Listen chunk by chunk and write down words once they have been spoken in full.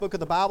book of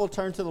the Bible,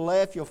 turn to the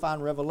left, you'll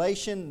find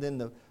Revelation, then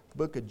the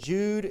book of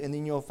Jude, and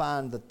then you'll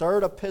find the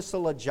third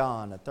epistle of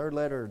John, the third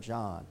letter of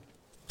John.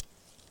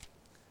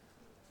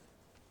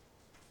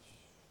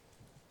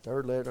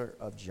 Third letter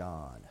of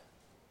John.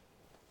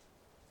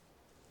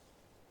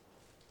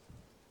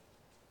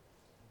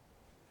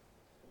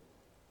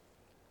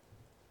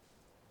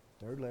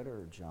 Third letter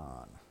of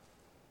John.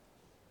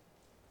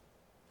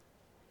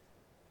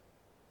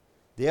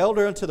 The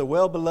elder unto the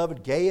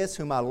well-beloved Gaius,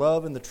 whom I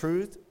love in the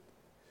truth.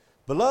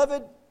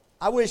 Beloved,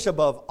 I wish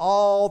above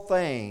all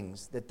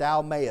things that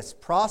thou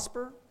mayest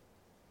prosper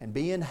and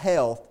be in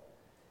health,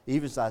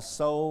 even as thy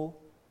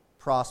soul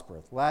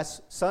prospereth.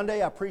 Last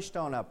Sunday I preached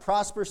on a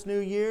prosperous new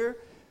year.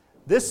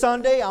 This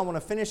Sunday I want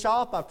to finish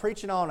off by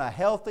preaching on a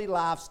healthy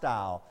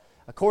lifestyle.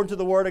 According to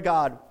the Word of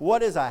God,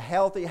 what is a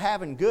healthy,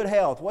 having good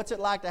health? What's it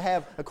like to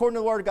have, according to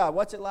the Word of God,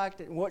 what's it like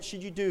to, what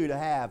should you do to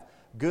have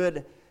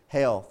good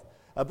health?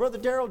 Brother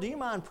Darrell, do you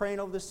mind praying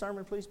over this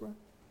sermon, please, brother?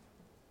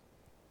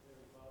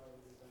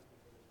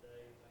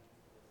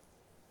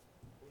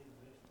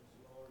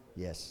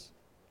 Yes,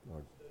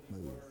 Lord,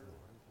 move, Lord.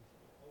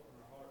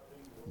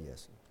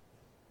 Yes,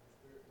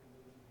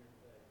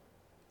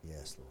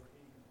 yes,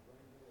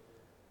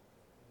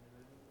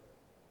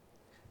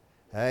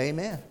 Lord.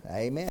 Amen,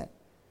 amen.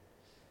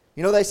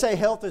 You know, they say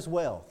health is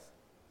wealth.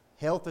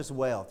 Health is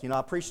wealth. You know,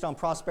 I preached on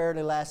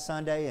prosperity last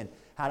Sunday and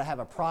how to have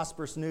a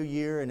prosperous new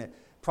year, and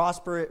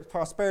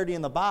prosperity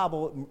in the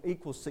Bible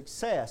equals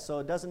success. So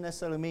it doesn't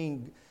necessarily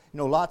mean, you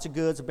know, lots of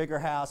goods, a bigger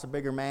house, a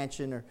bigger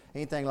mansion, or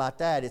anything like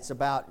that. It's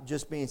about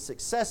just being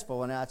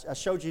successful. And I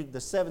showed you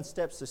the 7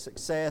 steps to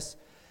success.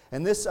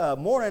 And this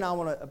morning I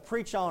want to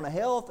preach on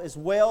health is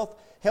wealth,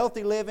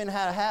 healthy living,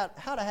 how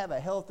to have a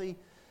healthy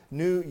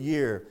new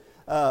year.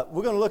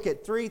 We're going to look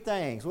at 3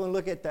 things. We're going to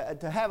look at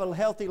to have a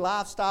healthy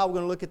lifestyle. We're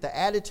going to look at the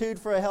attitude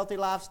for a healthy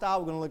lifestyle.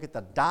 We're going to look at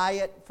the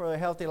diet for a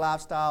healthy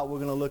lifestyle. We're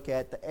going to look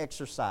at the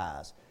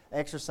exercise.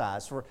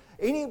 Exercise. For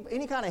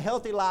any kind of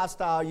healthy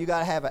lifestyle, you got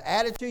to have an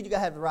attitude. You got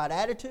to have the right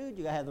attitude.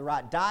 You got to have the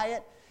right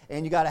diet.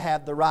 And you got to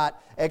have the right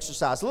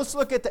exercise. So let's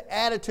look at the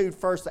attitude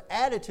first. The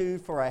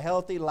attitude for a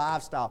healthy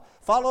lifestyle.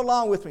 Follow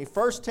along with me.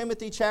 1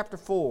 Timothy chapter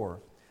 4.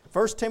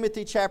 1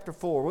 Timothy chapter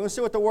 4. We're going to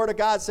see what the Word of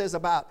God says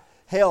about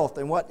health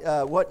and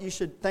what you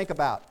should think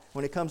about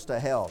when it comes to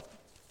health.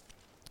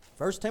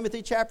 1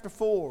 Timothy chapter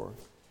 4.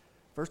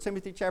 1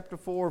 Timothy chapter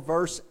 4,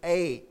 verse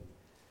 8.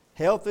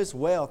 Health is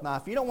wealth. Now,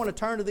 if you don't want to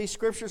turn to these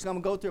scriptures, I'm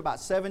going to go through about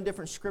 7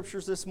 different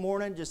scriptures this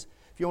morning. Just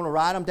if you want to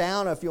write them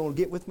down, or if you want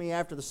to get with me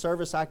after the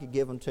service, I could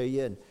give them to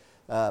you.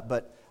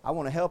 But I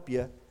want to help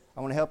you.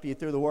 I want to help you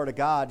through the Word of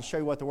God to show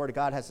you what the Word of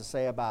God has to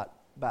say about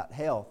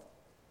health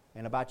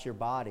and about your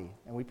body.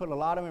 And we put a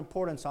lot of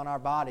importance on our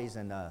bodies.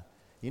 And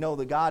you know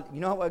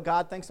what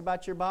God thinks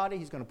about your body?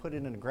 He's going to put it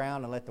in the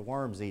ground and let the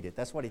worms eat it.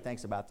 That's what He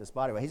thinks about this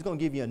body. He's going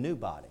to give you a new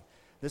body.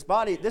 This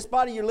body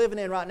you're living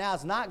in right now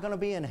is not going to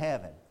be in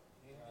heaven.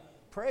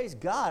 Praise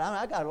God.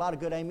 I got a lot of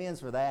good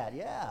amens for that.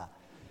 Yeah.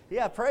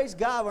 Yeah, praise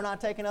God. We're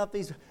not taking up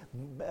these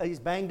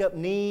banged up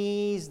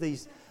knees,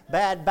 these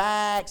bad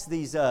backs,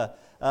 these I'm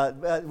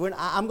going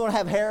to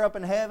have hair up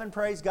in heaven,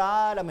 praise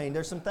God. I mean,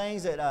 there's some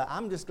things that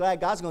I'm just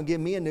glad God's going to give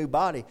me a new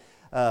body.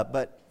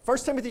 But 1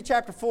 Timothy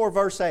chapter 4,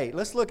 verse 8.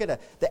 Let's look at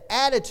the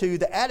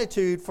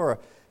attitude for a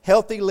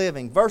healthy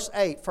living. Verse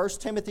 8, 1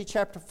 Timothy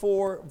chapter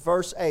 4,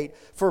 verse 8.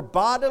 For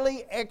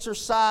bodily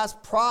exercise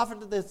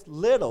profiteth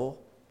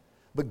little,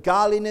 but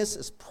godliness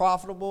is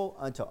profitable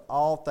unto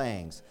all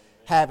things,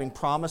 having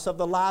promise of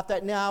the life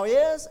that now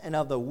is, and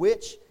of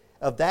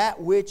that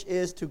which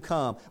is to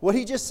come. What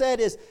he just said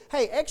is,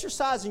 hey,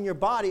 exercising your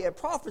body, it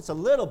profits a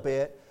little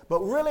bit, but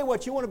really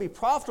what you want to be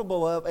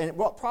profitable of, and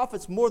what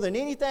profits more than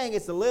anything,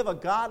 is to live a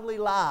godly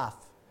life.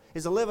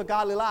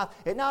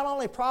 It not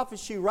only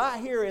profits you right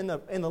here in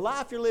the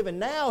life you're living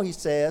now, he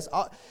says,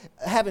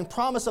 having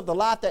promise of the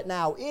life that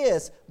now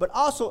is, but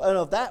also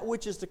of that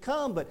which is to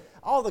come. But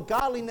all the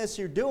godliness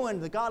you're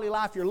doing, the godly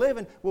life you're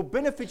living, will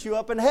benefit you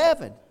up in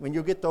heaven when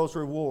you'll get those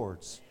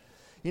rewards.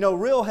 You know,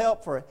 real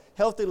help for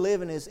healthy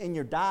living is in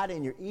your diet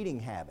and your eating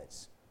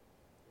habits.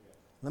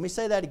 Let me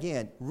say that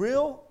again.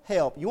 Real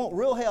help. You want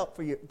real help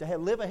to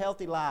live a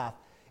healthy life.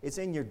 It's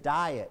in your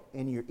diet,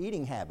 in your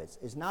eating habits.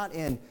 It's not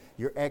in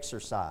your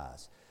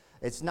exercise.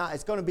 It's not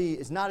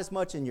as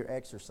much in your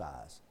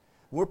exercise.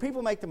 Where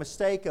people make the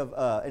mistake of,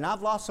 and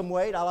I've lost some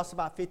weight. I lost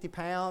about 50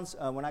 pounds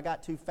when I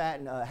got too fat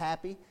and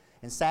happy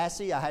and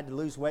sassy. I had to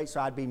lose weight so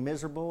I'd be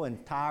miserable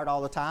and tired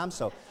all the time.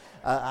 So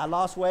I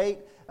lost weight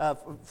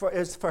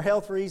for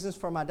health reasons,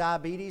 for my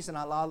diabetes, and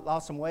I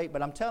lost some weight.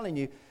 But I'm telling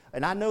you,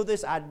 and I know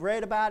this, I'd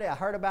read about it, I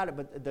heard about it,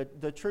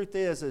 but the truth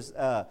is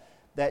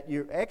that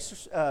your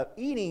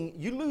eating,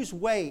 you lose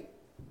weight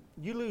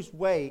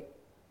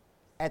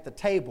at the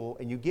table,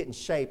 and you get in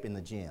shape in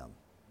the gym.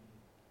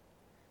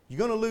 You're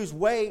going to lose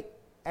weight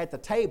at the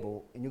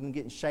table, and you're going to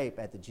get in shape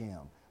at the gym.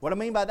 What I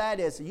mean by that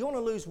is, you want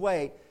to lose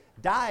weight,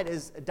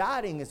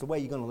 dieting is the way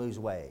you're going to lose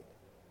weight.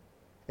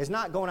 It's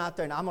not going out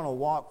there and I'm going to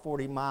walk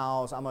 40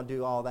 miles, I'm going to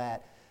do all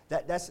that.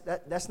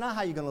 That's not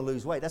how you're going to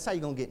lose weight. That's how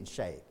you're going to get in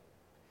shape.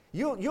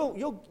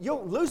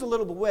 You'll lose a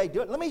little bit of weight.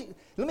 Let me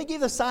give you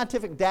the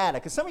scientific data,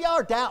 because some of y'all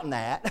are doubting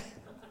that.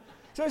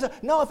 So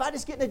no, if I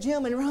just get in the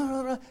gym and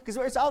run, because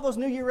it's all those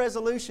New Year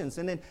resolutions,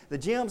 and then the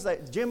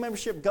gym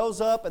membership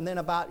goes up, and then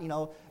about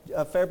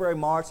February,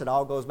 March, it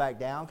all goes back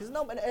down. Because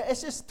no,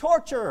 it's just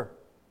torture.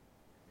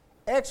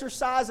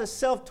 Exercise is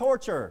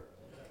self-torture.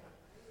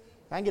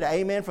 I can get an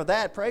amen for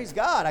that. Praise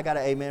God, I got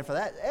an amen for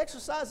that.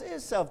 Exercise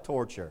is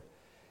self-torture.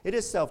 It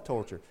is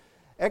self-torture.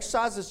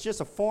 Exercise is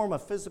just a form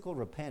of physical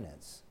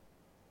repentance.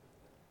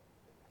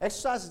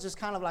 Exercise is just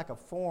kind of like a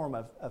form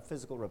of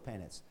physical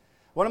repentance.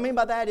 What I mean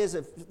by that is,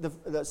 if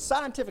the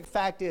scientific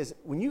fact is,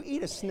 when you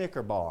eat a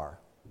Snicker bar,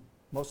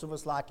 most of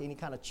us like any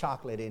kind of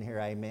chocolate in here,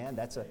 amen.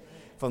 That's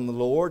from the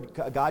Lord.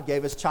 God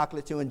gave us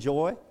chocolate to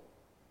enjoy.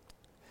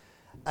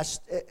 A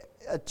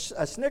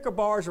Snicker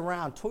bar is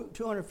around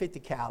 250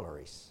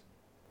 calories.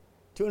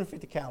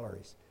 250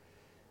 calories.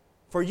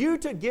 For you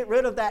to get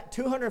rid of that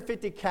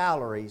 250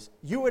 calories,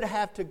 you would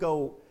have to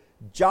go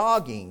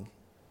jogging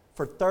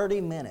for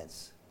 30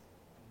 minutes.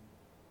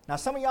 Now,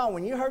 some of y'all,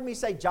 when you heard me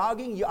say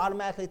jogging, you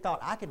automatically thought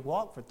I could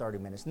walk for 30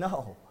 minutes.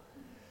 No.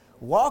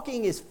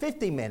 Walking is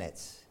 50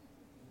 minutes.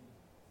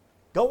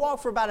 Go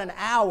walk for about an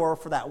hour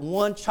for that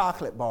one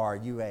chocolate bar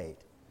you ate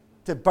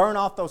to burn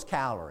off those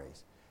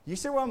calories. You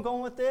see where I'm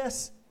going with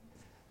this?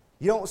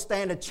 You don't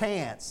stand a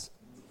chance.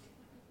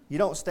 You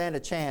don't stand a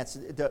chance.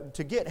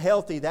 To get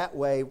healthy that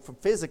way,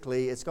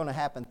 physically, it's going to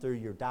happen through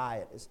your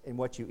diet and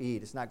what you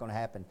eat. It's not going to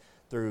happen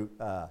through,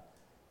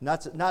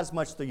 not as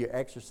much through your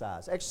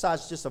exercise.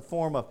 Exercise is just a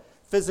form of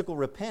physical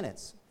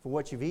repentance for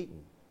what you've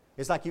eaten.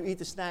 It's like you eat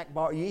the snack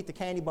bar, you eat the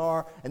candy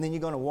bar, and then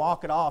you're going to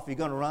walk it off. You're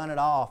going to run it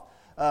off.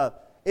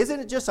 Isn't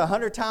it just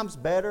 100 times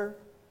better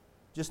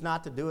just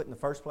not to do it in the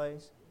first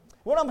place?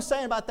 What I'm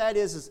saying about that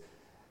is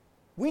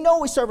we know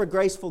we serve a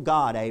graceful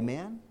God,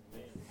 amen?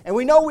 And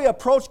we know we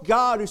approach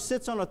God who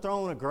sits on a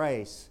throne of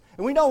grace.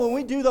 And we know when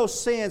we do those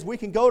sins, we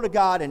can go to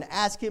God and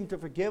ask Him to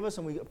forgive us,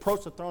 and we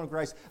approach the throne of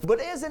grace. But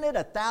isn't it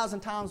 1,000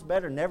 times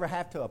better never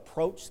have to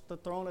approach the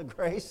throne of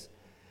grace?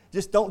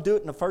 Just don't do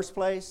it in the first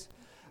place.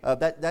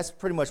 That's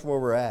pretty much where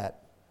we're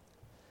at.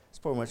 That's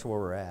pretty much where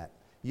we're at.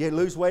 You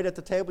lose weight at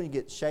the table, and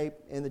you get shape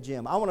in the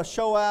gym. I want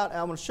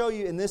to show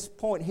you in this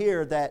point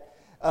here that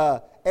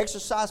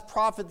exercise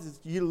profits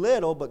you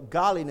little, but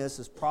godliness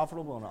is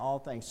profitable in all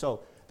things.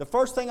 So the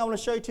first thing I want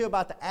to show you too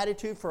about the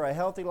attitude for a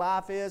healthy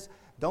life is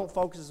don't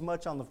focus as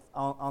much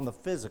on the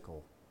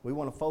physical. We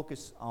want to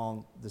focus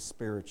on the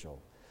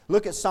spiritual.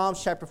 Look at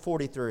Psalms chapter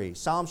 43.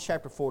 Psalms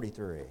chapter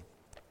 43.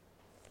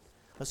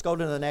 Let's go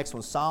to the next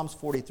one, Psalms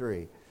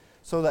 43.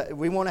 So that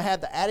we want to have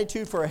the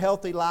attitude for a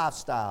healthy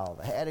lifestyle.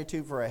 The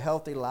attitude for a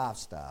healthy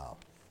lifestyle.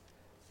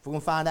 We're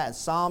going to find that in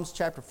Psalms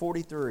chapter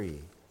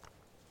 43.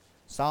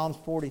 Psalms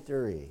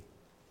 43.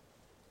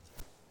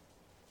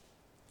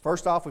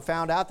 First off, we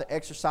found out that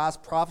exercise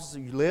profits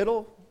you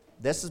little.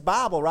 This is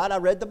Bible, right? I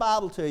read the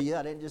Bible to you.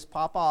 I didn't just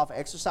pop off.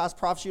 Exercise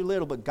profits you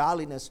little, but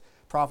godliness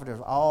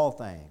profiteth all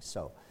things.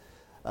 So,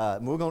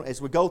 we're going,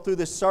 as we go through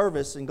this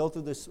service and go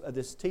through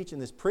this teaching,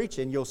 this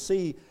preaching, you'll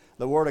see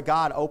the Word of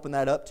God open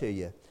that up to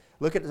you.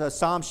 Look at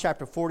Psalms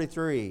chapter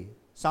 43.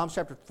 Psalms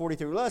chapter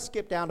 43. Let's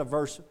skip down to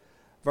verse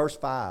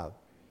 5.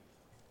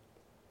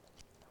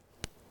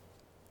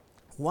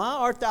 Why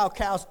art thou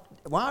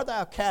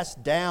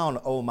cast down,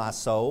 O my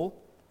soul?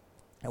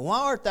 And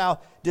why art thou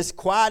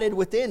disquieted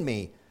within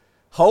me?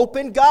 Hope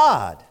in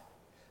God,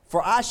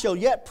 for I shall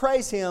yet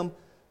praise Him,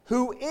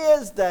 who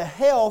is the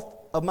health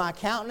of my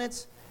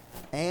countenance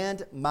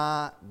and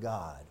my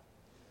God.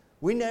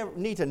 We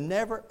need to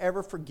never,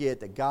 ever forget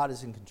that God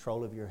is in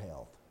control of your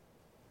health.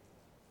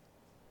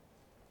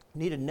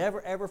 You need to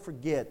never, ever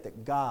forget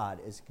that God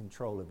is in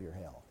control of your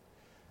health.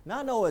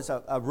 Now, I know as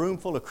a room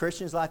full of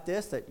Christians like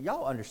this that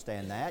y'all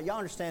understand that. Y'all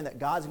understand that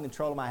God's in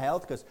control of my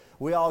health because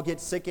we all get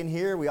sick in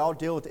here. We all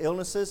deal with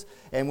illnesses.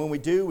 And when we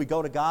do, we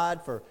go to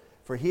God for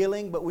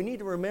healing. But we need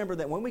to remember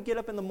that when we get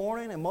up in the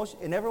morning,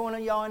 and every one of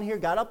y'all in here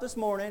got up this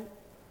morning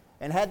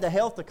and had the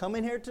health to come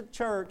in here to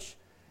church,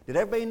 did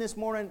everybody in this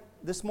room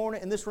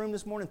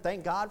this morning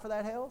thank God for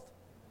that health?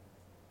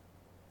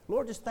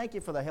 Lord, just thank you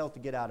for the health to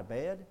get out of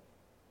bed.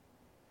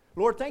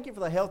 Lord, thank you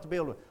for the health to be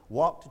able to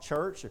walk to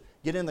church or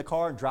get in the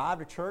car and drive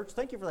to church.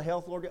 Thank you for the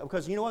health, Lord.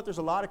 Because you know what? There's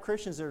a lot of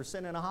Christians that are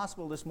sitting in a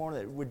hospital this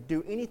morning that would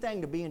do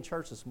anything to be in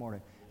church this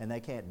morning, and they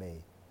can't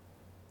be.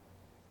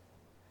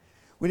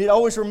 We need to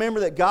always remember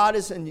that God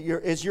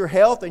is your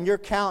health and your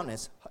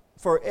countenance.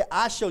 For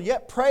I shall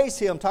yet praise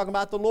Him, talking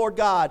about the Lord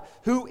God,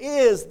 who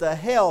is the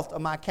health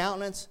of my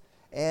countenance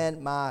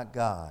and my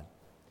God.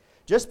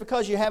 Just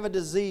because you have a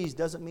disease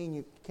doesn't mean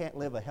you can't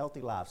live a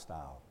healthy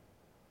lifestyle.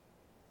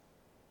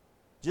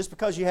 Just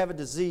because you have a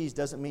disease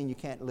doesn't mean you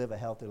can't live a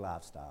healthy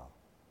lifestyle.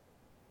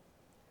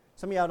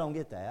 Some of y'all don't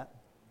get that.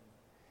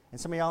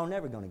 And some of y'all are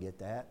never going to get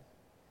that.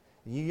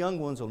 And you young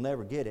ones will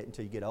never get it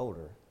until you get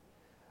older.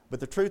 But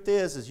the truth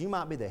is you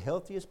might be the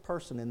healthiest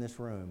person in this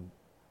room,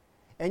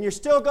 and you're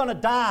still going to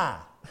die.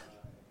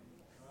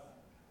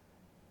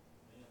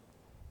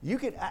 You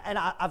could, and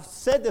I've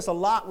said this a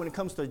lot when it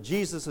comes to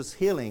Jesus'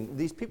 healing.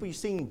 These people you've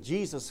seen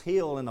Jesus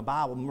heal in the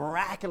Bible,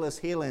 miraculous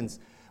healings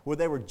where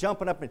they were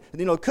jumping up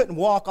and, couldn't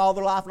walk all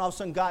their life, and all of a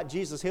sudden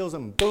Jesus heals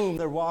them, and boom,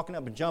 they're walking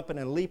up and jumping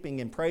and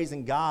leaping and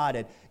praising God.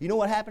 And you know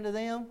what happened to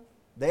them?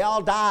 They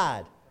all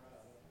died.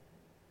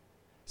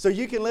 So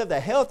you can live the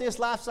healthiest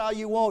lifestyle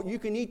you want. You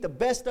can eat the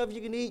best stuff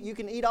you can eat. You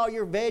can eat all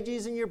your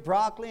veggies and your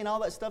broccoli and all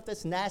that stuff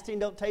that's nasty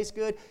and don't taste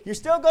good. You're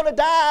still going to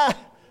die.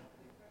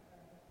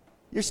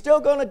 You're still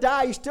going to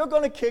die. You're still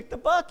going to kick the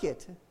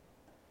bucket.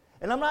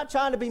 And I'm not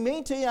trying to be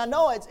mean to you. I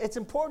know it's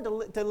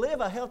important to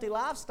live a healthy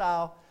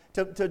lifestyle,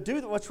 to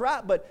do what's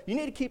right, but you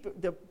need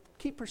to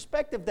keep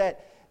perspective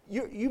that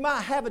you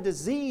might have a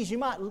disease, you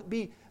might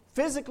be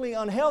physically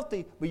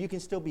unhealthy, but you can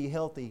still be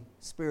healthy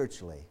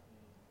spiritually.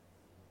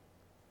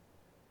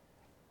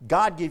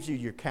 God gives you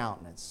your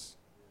countenance.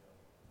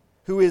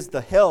 Who is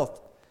the health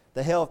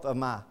of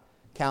my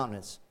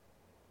countenance?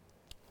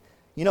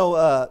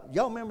 Y'all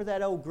remember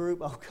that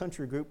old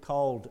country group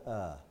called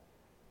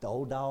the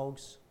Old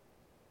Dogs?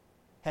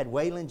 Had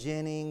Waylon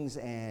Jennings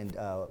and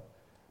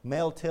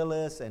Mel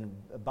Tillis and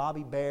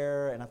Bobby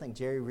Bear and I think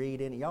Jerry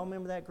Reed in it. Y'all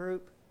remember that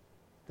group?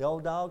 The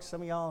Old Dogs?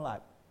 Some of y'all are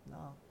like,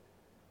 no.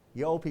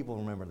 You old people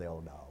remember the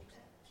Old Dogs.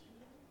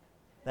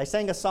 They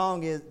sang a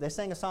song,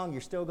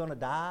 You're Still Gonna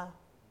Die.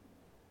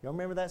 Y'all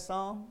remember that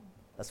song?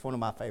 That's one of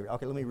my favorites.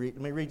 Okay, let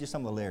me read you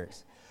some of the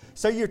lyrics.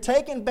 So you're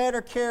taking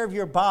better care of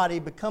your body,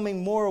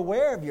 becoming more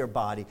aware of your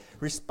body,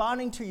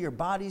 responding to your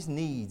body's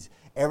needs.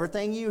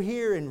 Everything you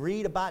hear and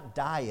read about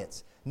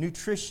diets,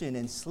 nutrition,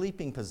 and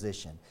sleeping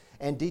position,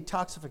 and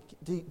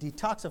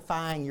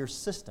detoxifying your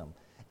system,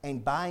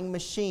 and buying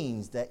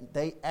machines that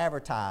they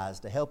advertise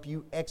to help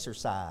you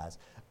exercise,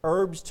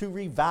 herbs to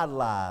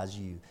revitalize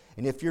you,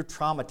 and if you're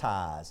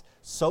traumatized,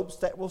 soaps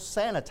that will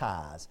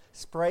sanitize,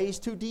 sprays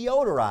to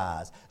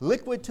deodorize,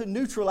 liquid to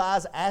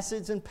neutralize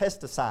acids and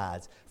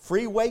pesticides,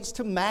 free weights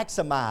to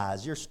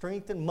maximize your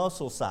strength and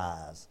muscle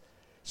size,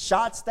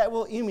 shots that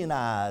will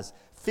immunize,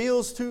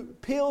 pills to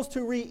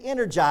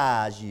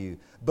re-energize you.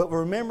 But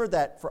remember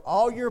that for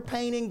all your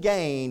pain and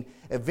gain,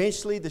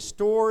 eventually the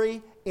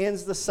story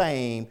ends the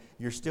same.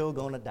 You're still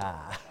going to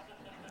die.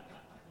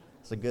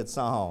 It's a good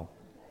song.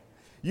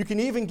 You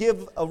can even give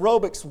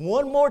aerobics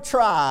one more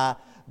try,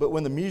 but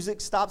when the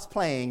music stops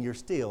playing, you're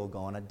still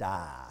going to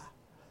die.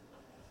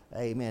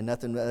 Amen.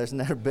 There's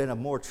never been a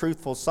more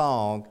truthful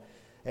song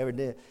ever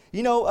did.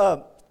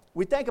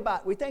 We think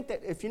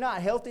that if you're not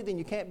healthy, then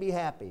you can't be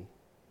happy.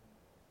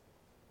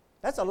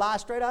 That's a lie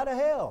straight out of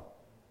hell.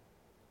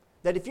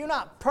 That if you're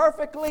not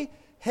perfectly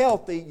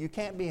healthy, you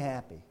can't be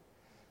happy.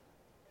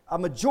 A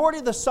majority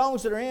of the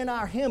songs that are in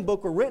our hymn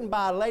book were written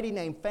by a lady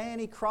named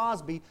Fanny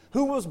Crosby,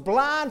 who was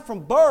blind from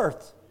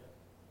birth.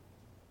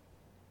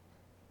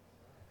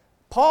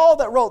 Paul,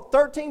 that wrote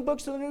 13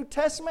 books of the New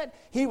Testament,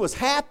 he was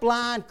half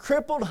blind,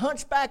 crippled,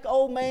 hunchback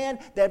old man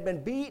that had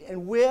been beat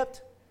and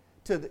whipped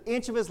to the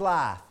inch of his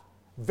life.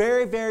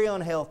 Very, very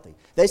unhealthy.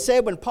 They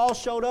said when Paul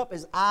showed up,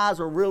 his eyes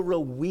were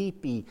real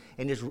weepy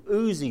and just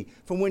oozy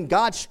from when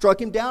God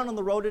struck him down on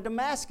the road to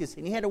Damascus.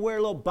 And he had to wear a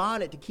little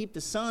bonnet to keep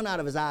the sun out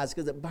of his eyes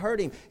because it hurt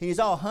him. And he's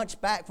all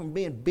hunchback from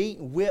being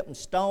beaten, whipped, and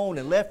stoned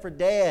and left for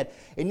dead.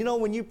 And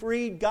when you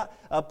read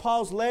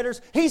Paul's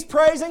letters, he's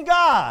praising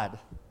God.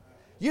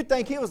 You'd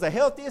think he was the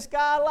healthiest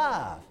guy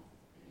alive.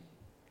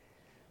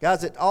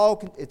 Guys, it's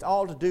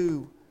all to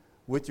do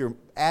with your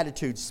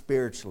attitude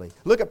spiritually.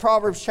 Look at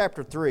Proverbs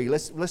chapter 3.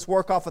 Let's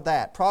work off of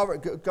that.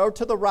 Go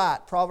to the right,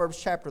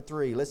 Proverbs chapter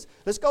 3. Let's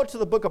go to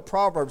the book of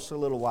Proverbs for a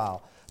little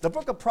while. The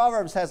book of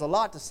Proverbs has a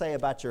lot to say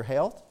about your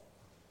health.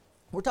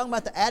 We're talking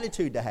about the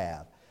attitude to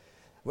have.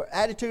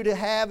 Attitude to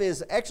have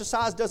is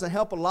exercise doesn't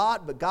help a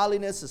lot, but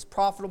godliness is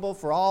profitable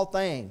for all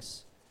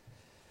things.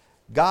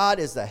 God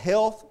is the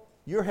health,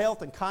 your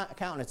health and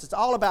countenance. It's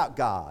all about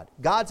God.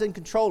 God's in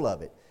control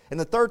of it. And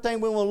the third thing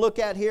we want to look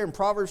at here in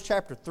Proverbs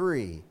chapter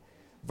 3,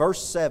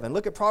 verse 7.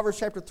 Look at Proverbs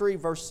chapter 3,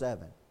 verse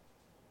 7.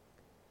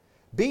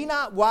 Be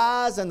not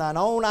wise in thine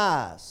own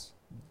eyes.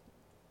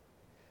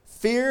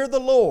 Fear the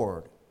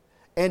Lord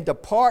and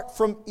depart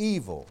from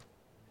evil.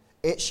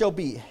 It shall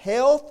be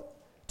health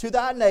to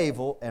thy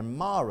navel and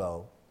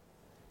marrow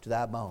to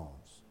thy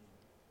bones.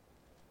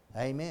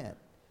 Amen.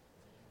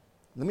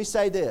 Let me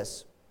say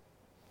this,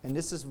 and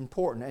this is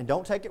important, and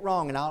don't take it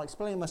wrong, and I'll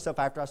explain myself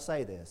after I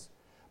say this,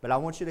 but I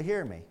want you to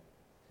hear me.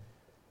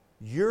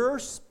 Your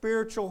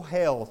spiritual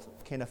health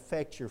can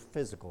affect your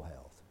physical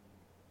health.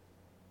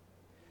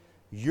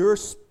 Your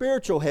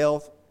spiritual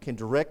health can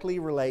directly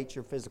relate to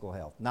your physical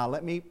health. Now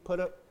let me put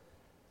a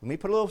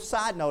little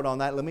side note on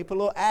that. Let me put a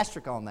little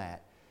asterisk on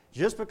that.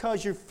 Just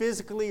because you're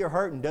physically or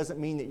hurting doesn't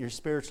mean that you're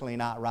spiritually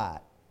not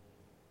right.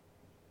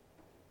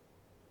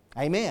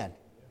 Amen.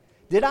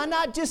 Did I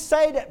not just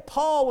say that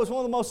Paul was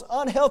one of the most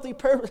unhealthy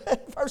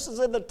persons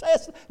in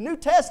the New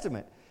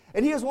Testament?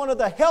 And he was one of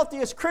the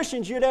healthiest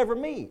Christians you'd ever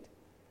meet.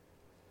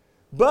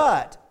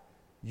 But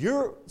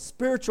your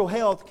spiritual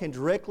health can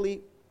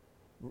directly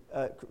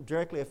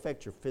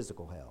affect your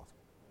physical health.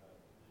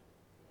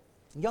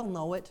 Y'all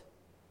know it.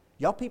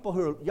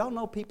 Y'all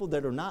know people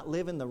that are not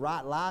living the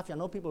right life? Y'all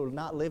know people who are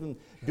not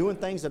doing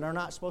things that they're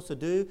not supposed to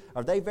do?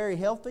 Are they very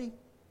healthy?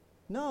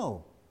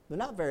 No, they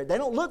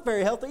don't look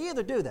very healthy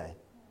either, do they?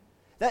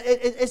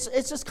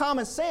 It's just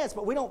common sense,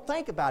 but we don't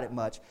think about it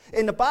much.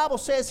 And the Bible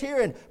says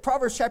here in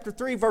Proverbs chapter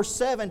 3, verse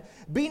 7,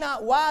 be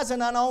not wise in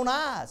thine own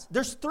eyes.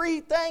 There's three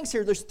things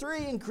here. There's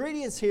three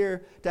ingredients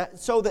here.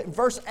 So that in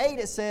verse 8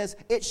 it says,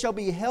 it shall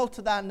be health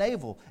to thy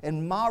navel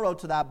and marrow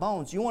to thy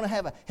bones. You want to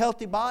have a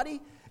healthy body?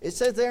 It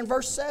says there in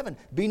verse 7,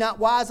 be not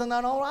wise in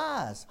thine own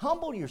eyes.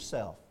 Humble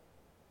yourself.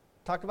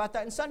 Talked about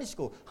that in Sunday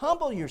school.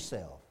 Humble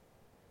yourself.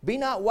 Be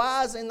not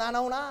wise in thine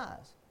own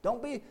eyes.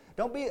 Don't be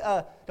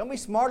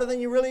smarter than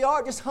you really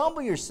are. Just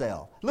humble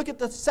yourself. Look at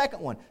the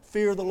second one,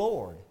 fear the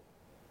Lord.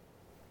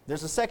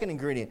 There's a second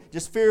ingredient,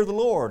 just fear the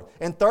Lord.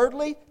 And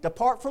thirdly,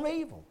 depart from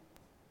evil.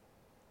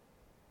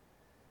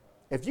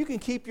 If you can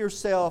keep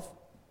yourself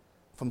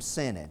from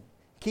sinning,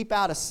 keep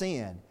out of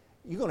sin,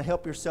 you're going to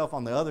help yourself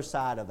on the other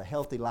side of the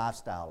healthy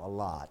lifestyle a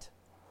lot.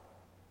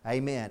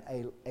 Amen.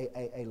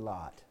 A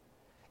lot.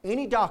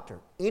 Any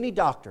doctor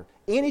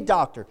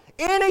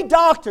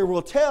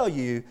will tell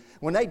you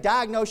when they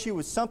diagnose you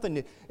with something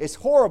that is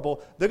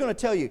horrible, they're going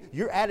to tell you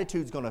your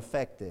attitude's going to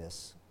affect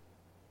this.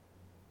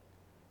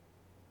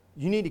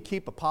 You need to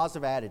keep a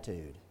positive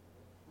attitude.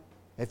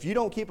 If you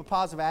don't keep a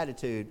positive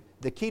attitude,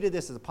 the key to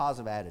this is a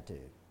positive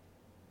attitude.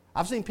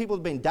 I've seen people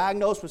who've been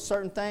diagnosed with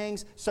certain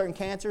things, certain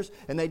cancers,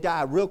 and they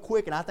die real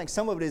quick, and I think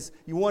some of it is,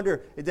 you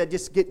wonder, they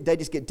just get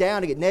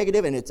down, they get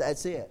negative, and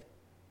that's it.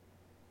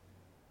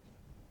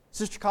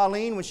 Sister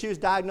Colleen, when she was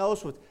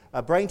diagnosed with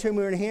a brain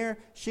tumor in here,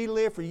 she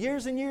lived for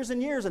years and years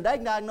and years, and they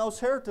diagnosed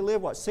her to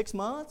live, 6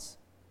 months?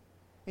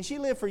 And she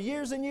lived for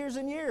years and years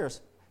and years.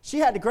 She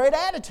had a great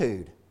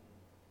attitude.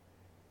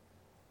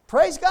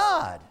 Praise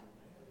God.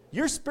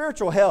 Your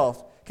spiritual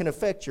health can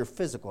affect your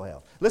physical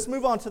health. Let's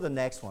move on to the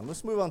next one.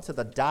 Let's move on to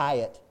the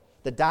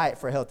diet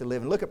for healthy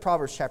living. Look at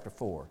Proverbs chapter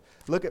 4.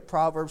 Look at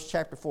Proverbs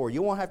chapter 4.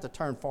 You won't have to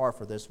turn far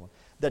for this one.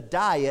 The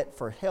diet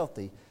for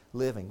healthy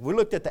living. We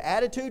looked at the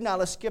attitude. Now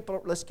let's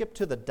skip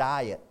to the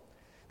diet.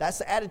 That's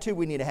the attitude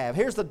we need to have.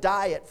 Here's the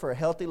diet for a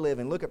healthy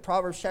living. Look at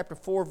Proverbs chapter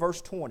 4, verse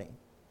 20.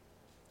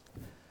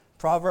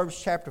 Proverbs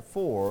chapter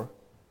 4,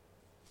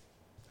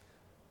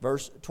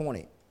 verse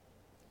 20.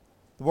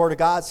 The Word of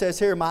God says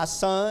here, my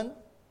son,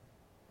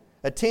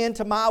 attend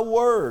to my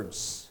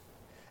words,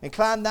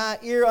 incline thine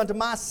ear unto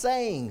my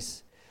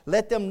sayings.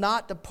 Let them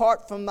not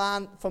depart from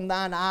thine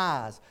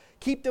eyes.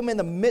 Keep them in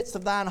the midst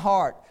of thine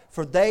heart,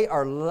 for they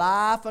are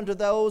life unto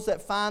those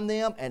that find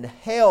them, and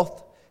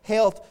health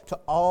to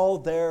all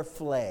their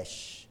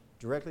flesh.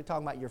 Directly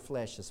talking about your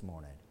flesh this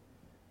morning.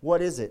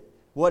 What is it?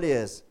 What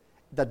is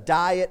the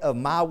diet of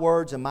my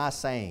words and my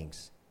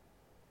sayings?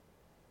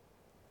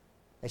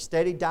 A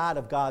steady diet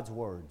of God's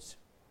words.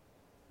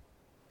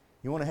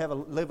 You want to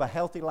live a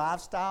healthy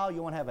lifestyle?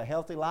 You want to have a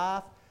healthy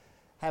life?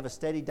 Have a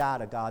steady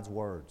diet of God's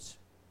words.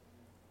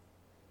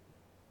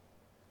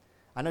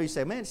 I know you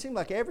say, man, it seems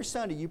like every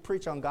Sunday you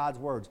preach on God's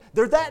words.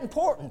 They're that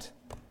important.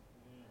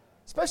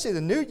 Especially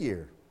the new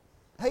year.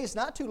 Hey, it's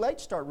not too late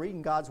to start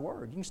reading God's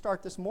Word. You can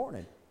start this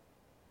morning.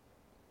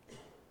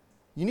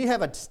 You need to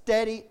have a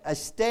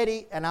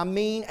steady, and I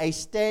mean a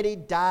steady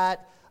diet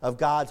of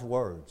God's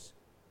words.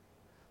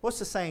 What's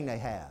the saying they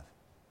have?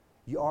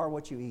 You are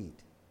what you eat.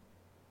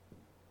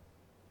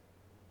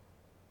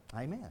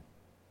 Amen.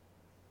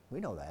 We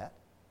know that.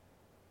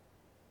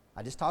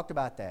 I just talked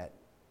about that.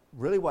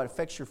 Really what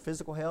affects your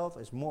physical health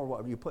is more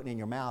what you're putting in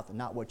your mouth and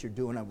not what you're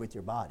doing with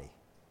your body.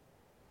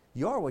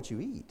 You are what you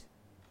eat.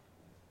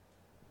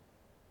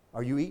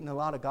 Are you eating a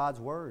lot of God's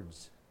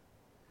words?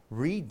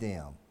 Read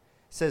them.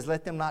 It says,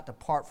 let them not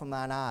depart from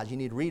thine eyes. You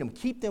need to read them.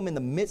 Keep them in the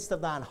midst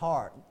of thine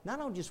heart. Not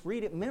only just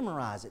read it,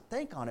 memorize it,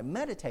 think on it,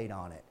 meditate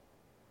on it.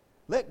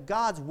 Let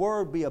God's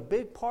word be a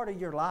big part of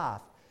your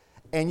life.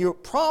 And you're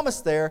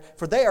promised there,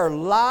 for they are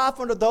life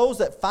unto those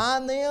that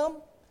find them,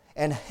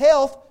 and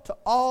health to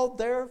all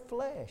their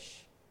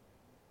flesh.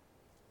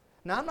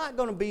 Now, I'm not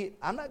going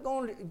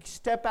to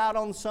step out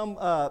on some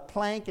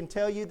plank and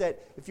tell you that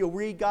if you'll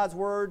read God's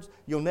words,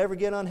 you'll never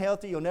get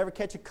unhealthy, you'll never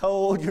catch a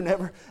cold,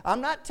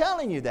 I'm not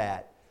telling you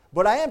that.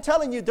 But I am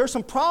telling you there's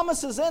some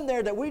promises in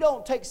there that we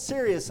don't take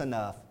serious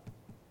enough.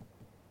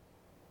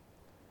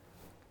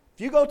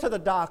 If you go to the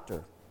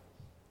doctor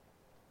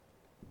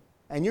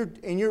and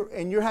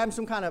you're having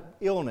some kind of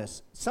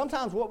illness,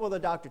 sometimes what will the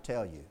doctor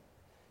tell you?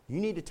 You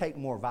need to take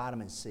more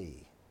vitamin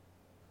C,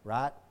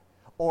 right?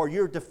 Or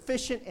you're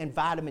deficient in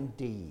vitamin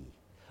D.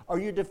 Or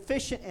you're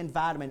deficient in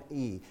vitamin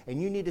E.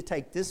 And you need to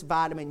take this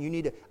vitamin.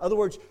 In other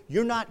words,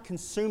 you're not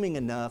consuming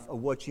enough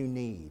of what you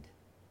need.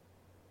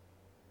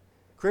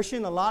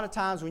 Christian, a lot of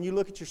times when you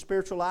look at your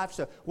spiritual life,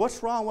 so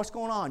what's wrong? What's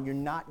going on? You're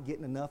not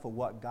getting enough of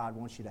what God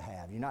wants you to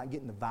have. You're not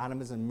getting the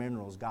vitamins and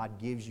minerals God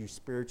gives you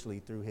spiritually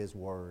through His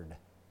Word.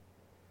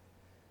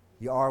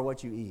 You are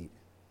what you eat.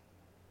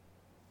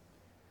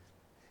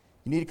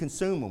 You need to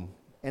consume them.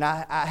 And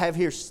I have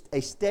here a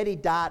steady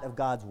diet of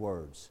God's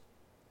words.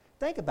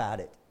 Think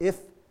about it. If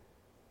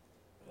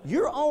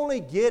you're only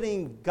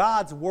getting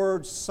God's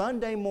words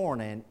Sunday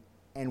morning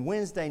and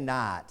Wednesday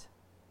night,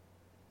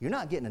 you're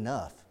not getting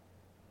enough.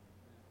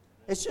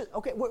 It's just,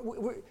 okay,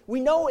 we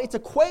know it's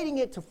equating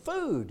it to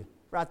food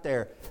right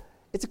there.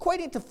 It's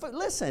equating it to food.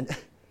 Listen,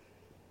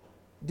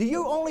 do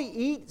you only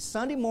eat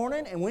Sunday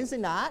morning and Wednesday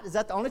night? Is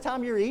that the only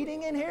time you're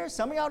eating in here?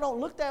 Some of y'all don't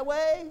look that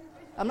way.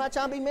 I'm not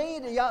trying to be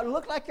mean. Y'all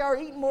look like y'all are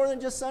eating more than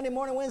just Sunday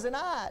morning, Wednesday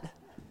night.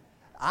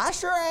 I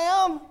sure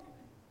am.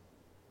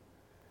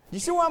 You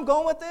see where I'm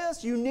going with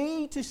this? You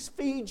need to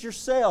feed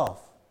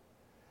yourself.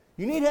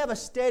 You need to have a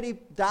steady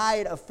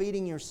diet of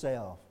feeding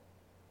yourself,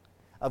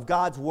 of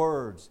God's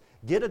words.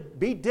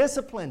 Be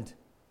disciplined.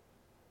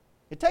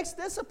 It takes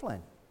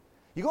discipline.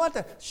 You're going to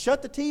have to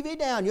shut the TV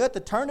down. You have to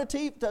turn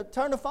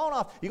the phone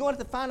off. You're going to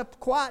have to find a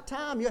quiet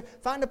time. You have to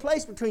find a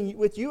place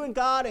with you and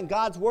God and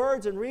God's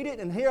words and read it.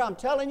 And here I'm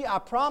telling you, I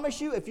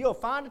promise you, if you'll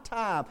find a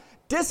time,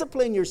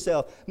 discipline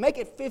yourself. Make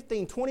it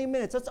 15, 20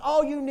 minutes. That's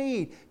all you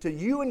need to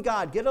you and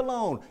God. Get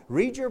alone.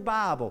 Read your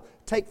Bible.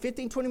 Take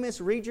 15, 20 minutes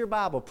to read your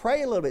Bible.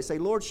 Pray a little bit. Say,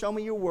 Lord, show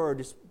me your word.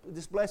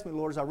 Just bless me,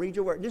 Lord, as I read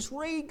your word. Just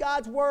read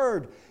God's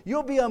word.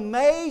 You'll be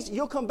amazed.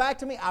 You'll come back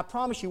to me. I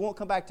promise you won't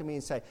come back to me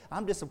and say,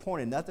 I'm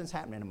disappointed. Nothing's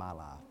happening in my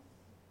life.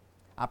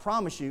 I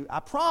promise you,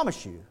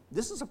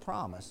 this is a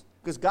promise.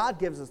 Because God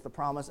gives us the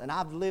promise, and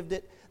I've lived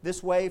it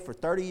this way for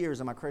 30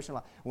 years in my Christian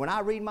life. When I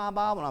read my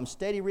Bible, and I'm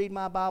steady reading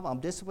my Bible, I'm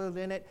disciplined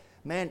in it,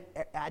 man,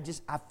 I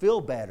feel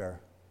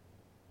better.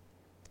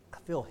 I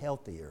feel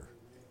healthier.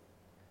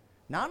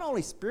 Not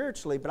only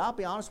spiritually, but I'll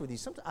be honest with you,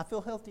 sometimes I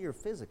feel healthier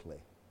physically.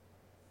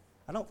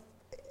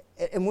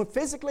 And when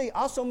physically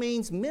also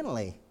means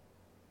mentally.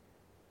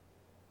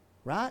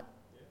 Right?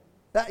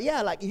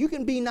 Yeah, like you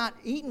can be not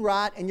eating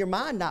right and your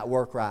mind not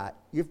work right.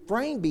 Your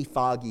brain be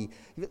foggy.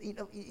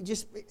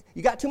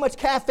 You got too much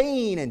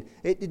caffeine and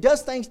it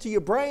does things to your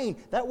brain.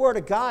 That Word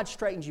of God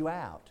straightens you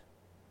out.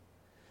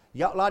 A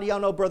lot of y'all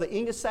know Brother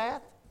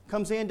Ingesath.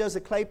 Comes in, does a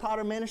clay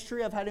potter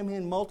ministry. I've had him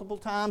in multiple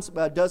times.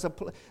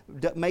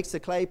 Makes the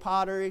clay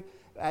pottery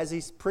as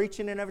he's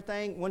preaching and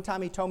everything. One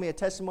time he told me a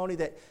testimony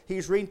that he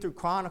was reading through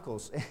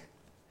Chronicles.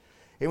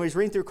 And when he's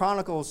reading through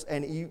Chronicles,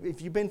 and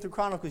if you've been through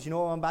Chronicles, you know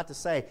what I'm about to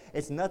say.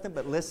 It's nothing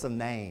but lists of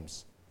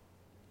names.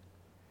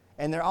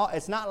 And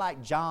it's not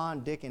like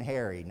John, Dick, and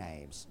Harry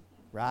names,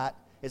 right?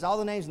 It's all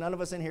the names none of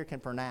us in here can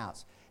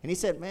pronounce. And he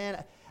said,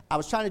 man, I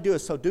was trying to do a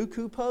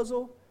Sudoku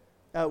puzzle,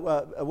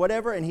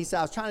 whatever, and he said,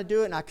 I was trying to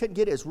do it, and I couldn't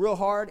get it. It's real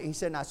hard. And he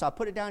said, so I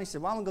put it down. He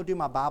said, well, I'm going to go do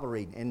my Bible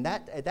reading. And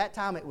at that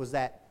time, it was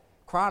that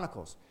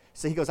Chronicles.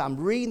 So he goes, I'm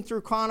reading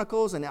through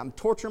Chronicles, and I'm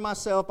torturing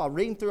myself. I'm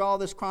reading through all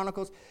this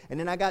Chronicles. And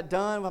then I got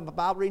done with my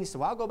Bible reading. He said,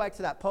 well, I'll go back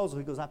to that puzzle.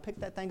 He goes, I picked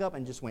that thing up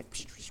and just went.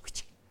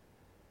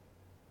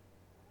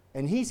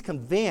 And he's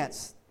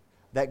convinced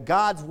that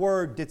God's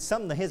Word did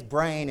something to his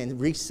brain and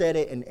reset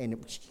it.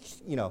 And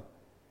you know.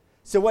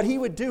 So what he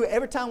would do,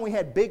 every time we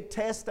had big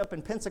tests up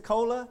in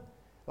Pensacola,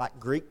 like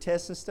Greek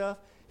tests and stuff,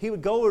 he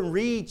would go and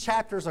read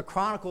chapters of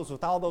Chronicles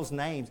with all those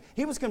names.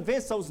 He was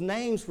convinced those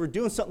names were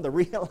doing something to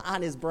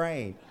realign his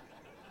brain.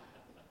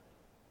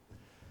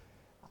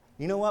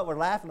 You know what? We're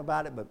laughing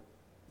about it, but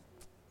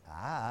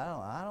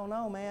I don't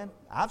know, man.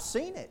 I've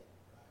seen it.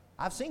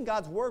 I've seen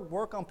God's Word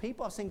work on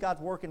people. I've seen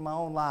God's work in my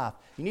own life.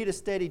 You need a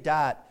steady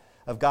diet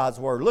of God's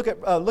Word. Look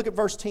at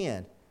verse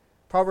 10.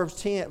 Proverbs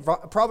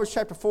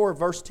chapter 4,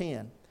 verse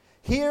 10.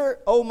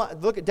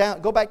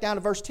 Go back down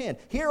to verse 10.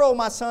 Hear, O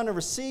my son, and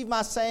receive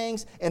my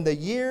sayings, and the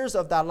years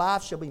of thy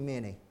life shall be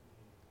many.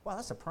 Wow,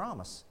 that's a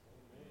promise.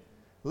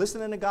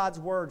 Listening to God's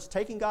words,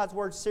 taking God's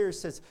words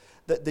serious, says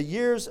that the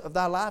years of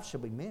thy life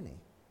shall be many.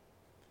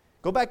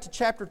 Go back to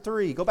chapter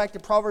 3. Go back to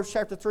Proverbs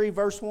chapter 3,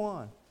 verse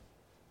 1.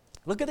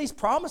 Look at these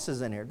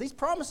promises in here. These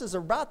promises are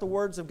about the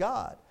words of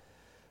God.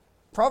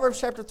 Proverbs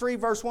chapter 3,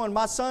 verse 1.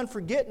 My son,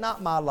 forget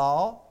not my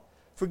law.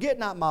 Forget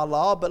not my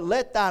law, but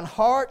let thine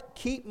heart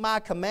keep my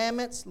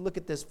commandments. Look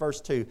at this,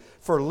 verse 2.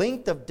 For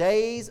length of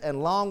days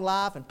and long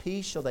life and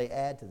peace shall they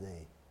add to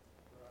thee.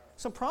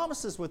 Some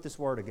promises with this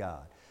Word of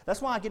God.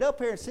 That's why I get up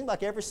here and it seems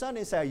like every Sunday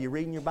and say, are you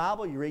reading your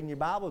Bible? You're reading your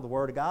Bible, the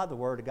Word of God, the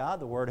Word of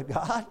God, the Word of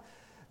God.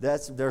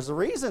 There's the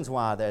reasons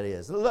why that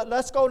is.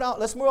 Let's go down.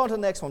 Let's move on to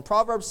the next one.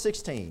 Proverbs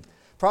 16.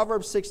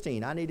 Proverbs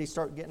 16. I need to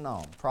start getting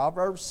on.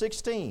 Proverbs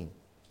 16.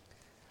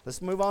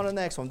 Let's move on to the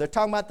next one. They're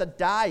talking about the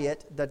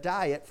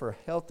diet for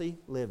healthy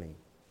living.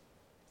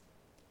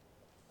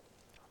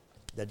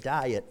 The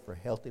diet for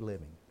healthy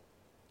living.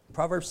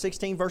 Proverbs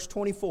 16, verse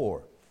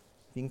 24.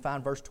 You can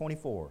find verse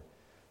 24.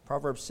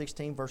 Proverbs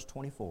 16, verse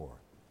 24.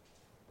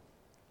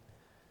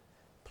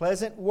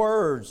 Pleasant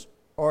words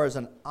are as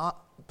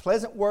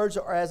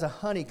a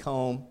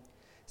honeycomb,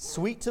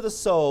 sweet to the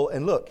soul,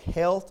 and look,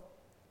 health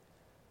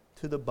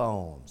to the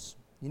bones.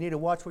 You need to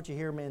watch what you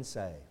hear men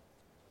say.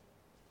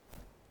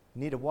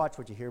 You need to watch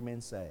what you hear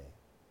men say.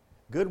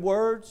 Good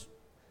words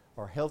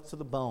are health to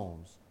the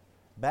bones.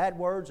 Bad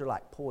words are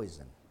like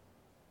poison.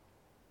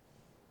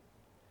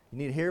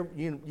 You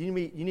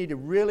need to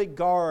really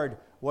guard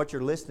what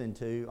you're listening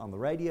to on the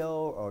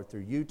radio or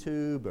through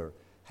YouTube or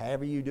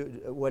however you do,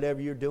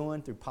 whatever you're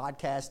doing, through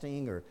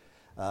podcasting or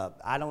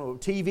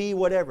TV,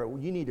 whatever.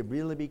 You need to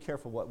really be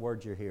careful what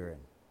words you're hearing.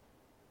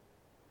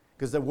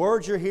 Because the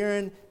words you're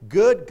hearing,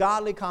 good,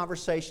 godly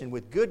conversation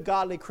with good,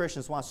 godly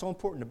Christians, why it's so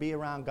important to be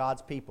around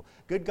God's people.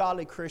 Good,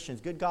 godly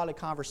Christians, good, godly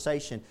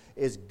conversation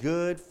is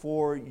good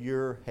for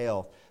your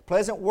health.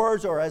 Pleasant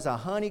words are as a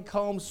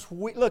honeycomb,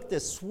 sweet, look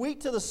this,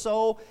 sweet to the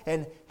soul,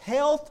 and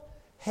health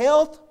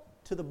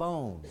to the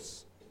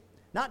bones.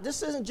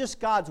 This isn't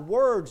just God's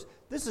words,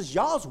 this is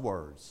y'all's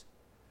words.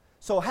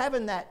 So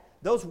having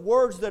those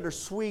words that are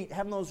sweet,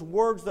 having those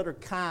words that are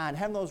kind,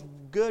 having those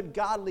good,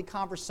 godly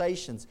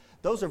conversations,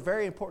 those are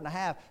very important to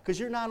have, because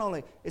it's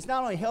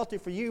not only healthy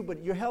for you,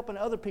 but you're helping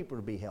other people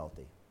to be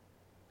healthy.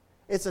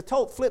 It's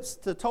flips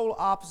the total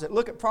opposite.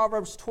 Look at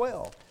Proverbs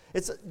 12.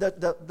 It's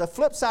the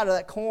flip side of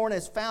that coin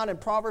is found in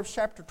Proverbs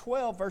chapter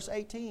 12, verse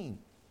 18.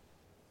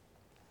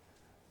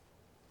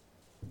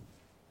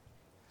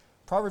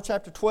 Proverbs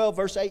chapter 12,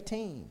 verse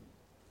 18.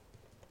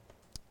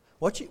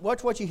 Watch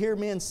what you hear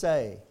men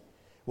say.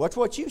 Watch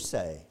what you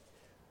say.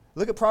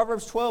 Look at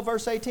Proverbs 12,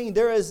 verse 18.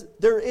 There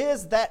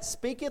is that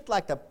speaketh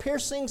like the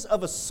piercings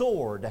of a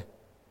sword,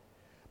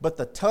 but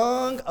the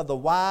tongue of the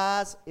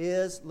wise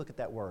is, look at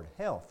that word,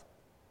 health.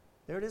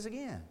 There it is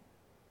again.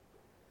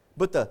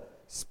 But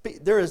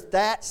there is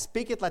that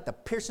speaketh like the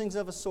piercings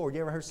of a sword.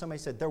 You ever heard somebody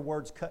say, their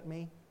words cut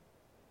me?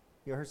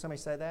 You ever heard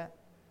somebody say that?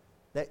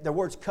 Their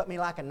words cut me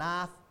like a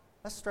knife?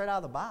 That's straight out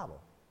of the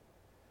Bible.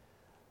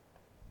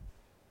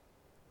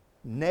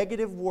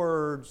 Negative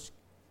words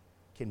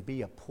can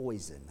be a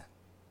poison.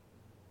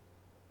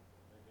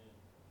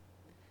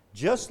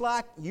 Just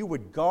like you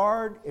would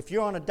guard, if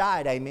you're on a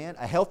diet, amen,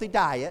 a healthy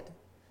diet,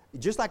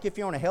 just like if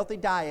you're on a healthy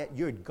diet,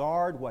 you would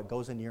guard what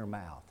goes into your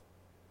mouth.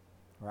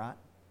 Right?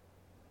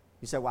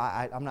 You say, well,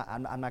 I'm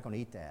not going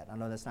to eat that. I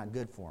know that's not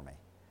good for me.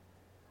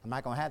 I'm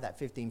not going to have that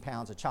 15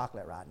 pounds of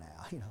chocolate right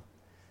now, you know.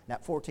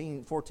 That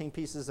 14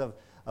 pieces of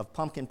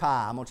pumpkin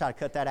pie, I'm going to try to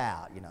cut that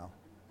out, you know.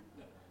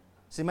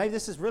 See, maybe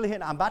this is really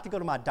hitting. I'm about to go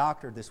to my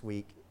doctor this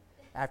week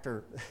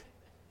after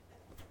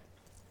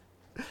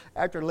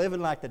living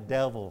like the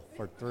devil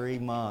for 3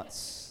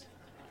 months.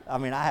 I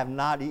mean, I have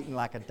not eaten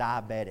like a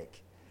diabetic.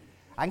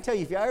 I can tell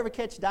you, if you ever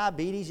catch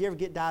diabetes, you ever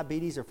get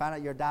diabetes or find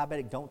out you're a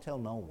diabetic, don't tell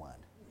no one.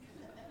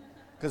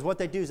 Because what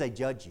they do is they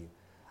judge you.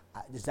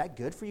 Is that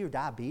good for your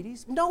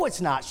diabetes? No,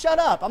 it's not. Shut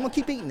up. I'm going to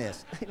keep eating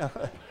this. You know.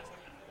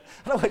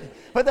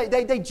 But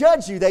they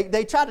judge you.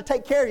 They try to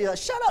take care of you. Like,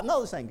 shut up.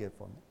 No, this ain't good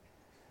for me.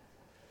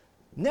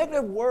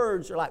 Negative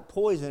words are like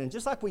poison. And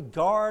just like we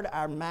guard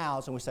our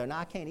mouths and we say, no,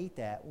 I can't eat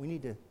that, we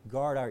need to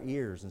guard our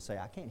ears and say,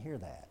 I can't hear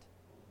that.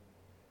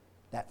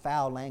 That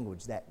foul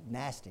language, that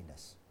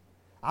nastiness.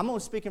 I'm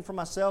only speaking for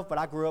myself, but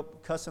I grew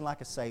up cussing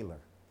like a sailor.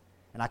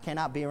 And I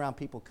cannot be around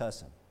people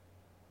cussing.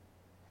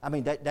 I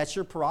mean, that's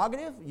your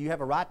prerogative. You have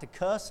a right to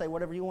cuss, say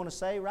whatever you want to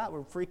say, right? We're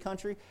a free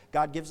country.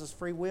 God gives us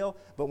free will.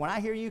 But when I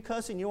hear you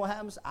cussing, you know what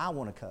happens? I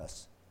want to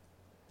cuss.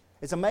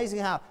 It's amazing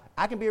how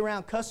I can be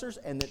around cussers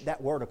and that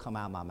word will come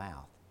out of my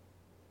mouth.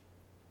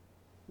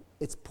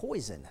 It's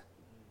poison.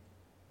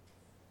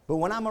 But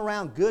when I'm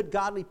around good,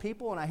 godly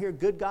people and I hear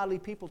good, godly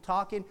people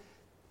talking,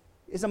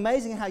 it's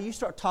amazing how you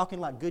start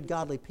talking like good,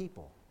 godly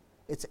people.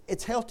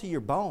 It's health to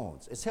your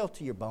bones. It's health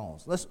to your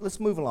bones. Let's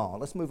move along.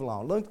 Let's move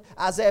along. Look,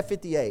 Isaiah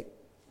 58.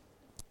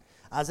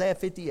 Isaiah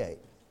 58.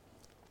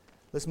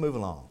 Let's move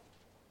along.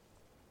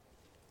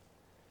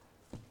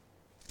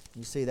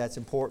 You see, that's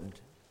important.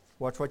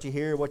 Watch what you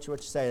hear, watch what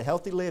you say.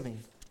 Healthy living.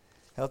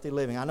 Healthy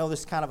living. I know this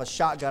is kind of a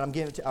shotgun I'm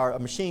giving it to, or a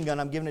machine gun.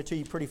 I'm giving it to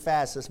you pretty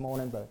fast this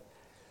morning, but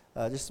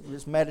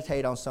just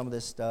meditate on some of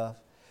this stuff.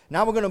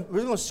 Now we're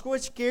going to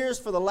switch gears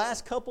for the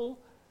last couple,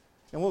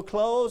 and we'll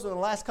close. And the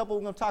last couple,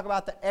 we're going to talk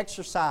about the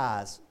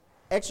exercise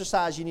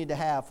you need to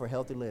have for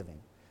healthy living.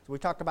 So we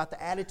talked about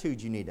the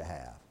attitude you need to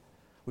have.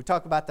 We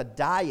talked about the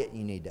diet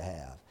you need to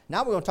have.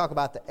 Now we're going to talk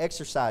about the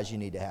exercise you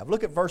need to have.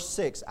 Look at verse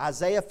 6,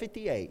 Isaiah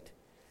 58.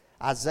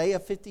 Isaiah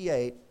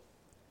 58,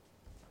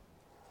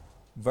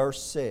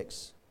 verse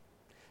 6.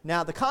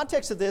 Now, the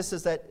context of this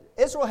is that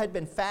Israel had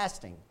been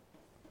fasting.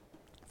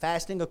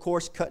 Fasting, of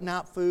course, cutting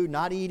out food,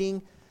 not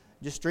eating,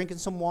 just drinking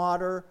some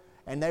water,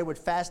 and they would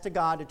fast to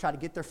God to try to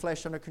get their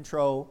flesh under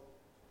control.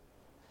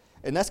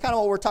 And that's kind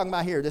of what we're talking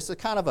about here. This is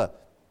kind of a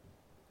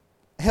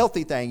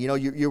healthy thing. You know,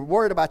 you're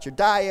worried about your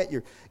diet,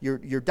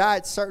 your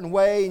diet's a certain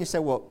way, and you say,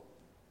 well,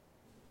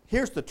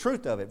 here's the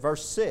truth of it.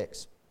 Verse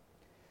 6.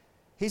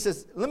 He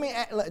says,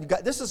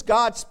 this is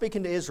God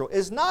speaking to Israel.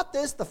 Is not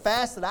this the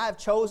fast that I have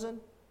chosen?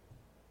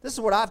 This is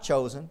what I've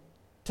chosen.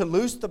 To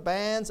loose the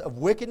bands of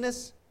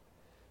wickedness,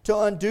 to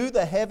undo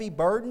the heavy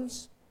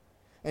burdens,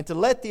 and to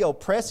let the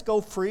oppressed go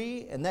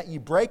free, and that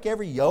you break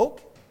every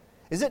yoke?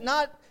 Is it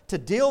not to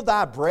deal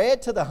thy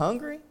bread to the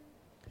hungry,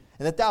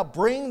 and that thou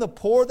bring the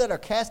poor that are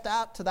cast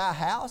out to thy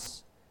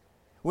house?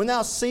 When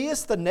thou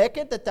seest the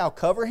naked, that thou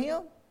cover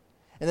him,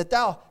 and that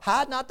thou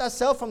hide not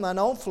thyself from thine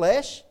own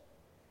flesh?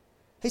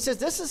 He says,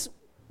 this is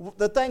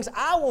the things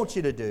I want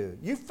you to do.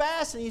 You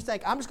fast and you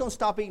think, I'm just going to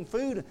stop eating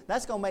food, and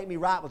that's going to make me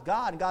right with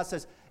God. And God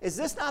says, is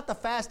this not the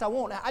fast I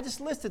want? Now, I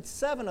just listed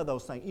 7 of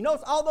those things. You know,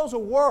 all those are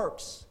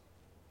works.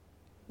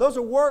 Those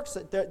are works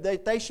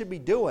that they should be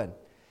doing.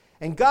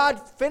 And God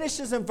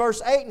finishes in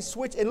verse 8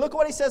 and look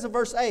what he says in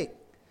verse 8.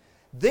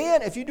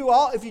 Then if you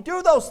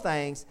do those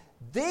things,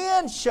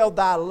 then shall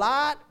thy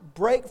light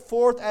break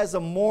forth as the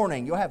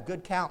morning. You'll have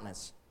good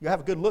countenance. You'll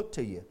have a good look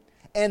to you.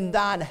 And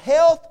thine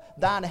health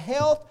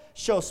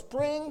shall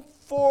spring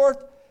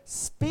forth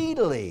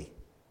speedily.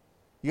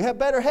 You have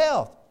better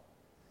health.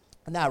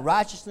 And thy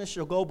righteousness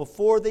shall go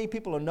before thee.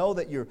 People will know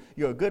that you're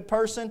a good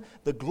person.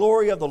 The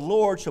glory of the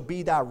Lord shall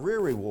be thy rear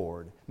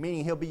reward.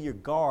 Meaning he'll be your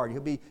guard.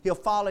 He'll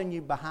follow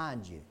you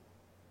behind you.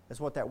 That's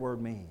what that word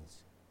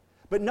means.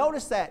 But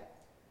notice that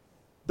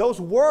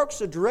those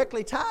works are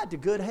directly tied to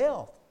good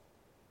health.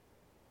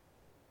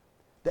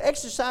 The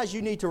exercise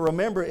you need to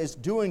remember is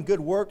doing good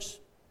works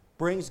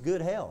brings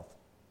good health.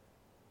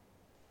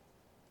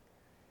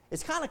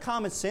 It's kind of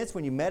common sense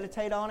when you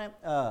meditate on it.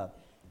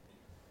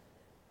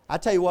 I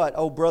tell you what,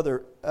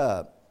 Brother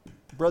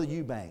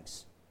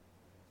Eubanks.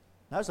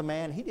 That was a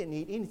man, he didn't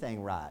eat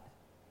anything right.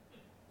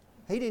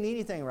 He didn't eat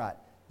anything right.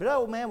 But that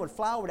old man would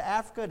fly over to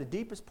Africa, the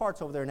deepest parts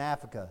over there in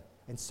Africa,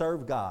 and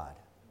serve God.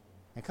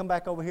 And come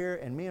back over here,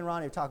 and me and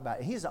Ronnie would talk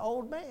about it. He's an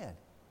old man.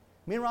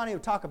 Me and Ronnie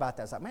would talk about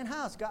that. It's like, man,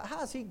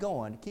 how's he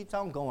going? He keeps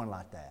on going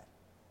like that.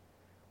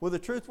 Well, the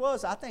truth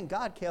was, I think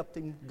God kept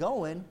him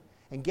going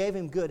and gave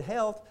him good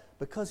health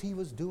because he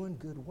was doing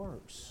good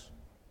works.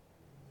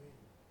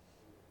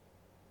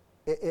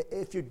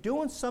 If you're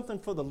doing something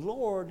for the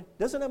Lord,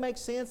 doesn't it make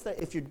sense that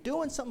if you're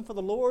doing something for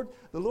the Lord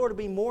will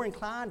be more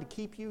inclined to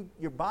keep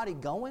your body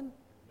going?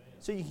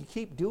 So you can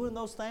keep doing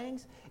those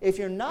things. If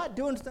you're not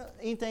doing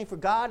anything for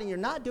God and you're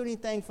not doing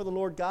anything for the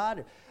Lord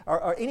God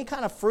or any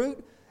kind of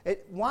fruit,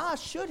 why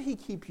should he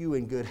keep you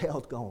in good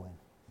health going?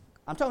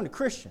 I'm talking to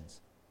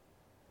Christians.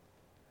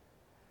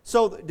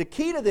 So the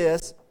key to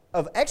this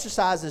of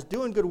exercise is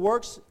doing good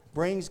works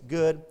brings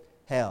good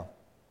health.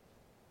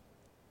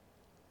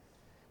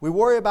 We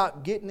worry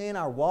about getting in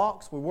our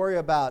walks. We worry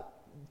about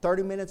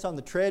 30 minutes on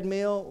the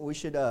treadmill. We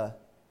should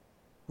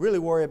really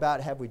worry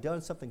about, have we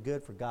done something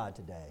good for God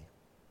today?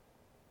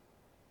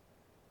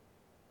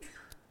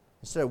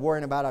 Instead of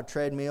worrying about our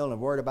treadmill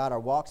and worried about our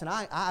walks. And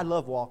I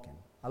love walking.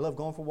 I love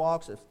going for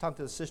walks. I talked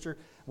to the sister.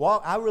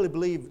 I really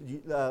believe,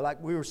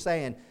 like we were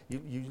saying,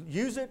 you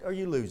use it or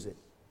you lose it.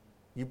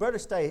 You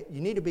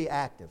need to be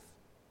active.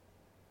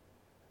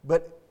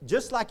 But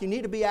just like you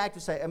need to be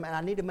active, say, man,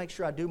 I need to make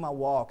sure I do my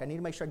walk. I need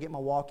to make sure I get my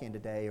walk in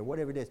today or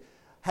whatever it is.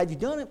 Have you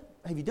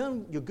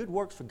done your good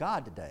works for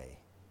God today?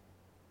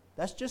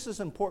 That's just as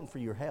important for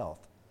your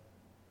health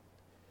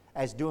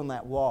as doing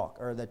that walk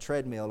or the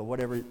treadmill or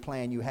whatever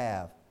plan you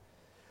have.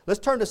 Let's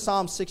turn to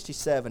Psalm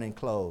 67 and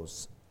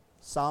close.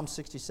 Psalm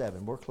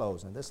 67. We're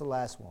closing. This is the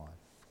last one.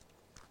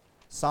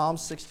 Psalm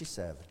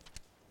 67.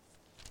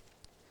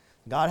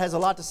 God has a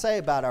lot to say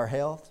about our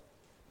health.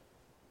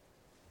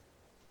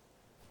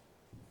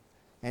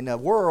 And the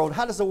world,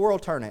 how does the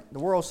world turn it? The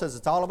world says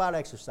it's all about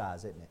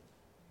exercise, isn't it?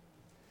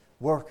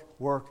 Work,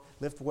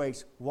 lift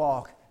weights,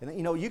 walk. And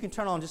you can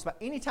turn on just about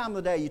any time of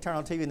the day, you turn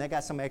on TV and they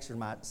got some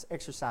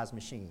exercise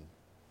machine.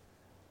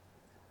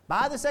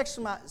 Buy this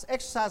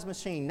exercise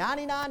machine,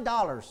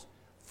 $99,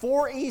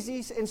 4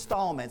 easy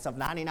installments of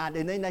 $99.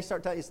 And then they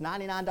start telling you it's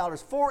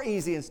 $99, 4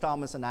 easy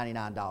installments of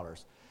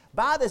 $99.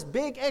 Buy this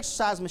big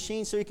exercise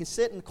machine so you can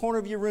sit in the corner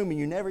of your room and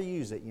you never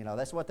use it.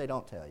 That's what they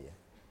don't tell you.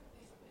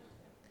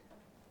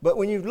 But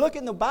when you look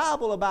in the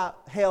Bible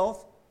about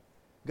health,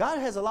 God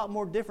has a lot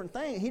more different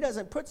things. He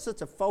doesn't put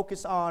such a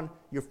focus on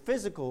your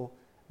physical,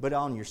 but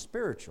on your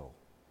spiritual.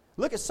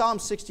 Look at Psalm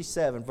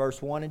 67,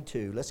 verse 1 and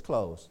 2. Let's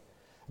close.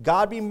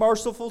 God be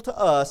merciful to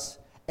us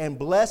and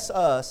bless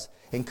us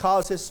and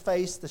cause his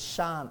face to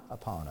shine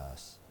upon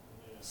us.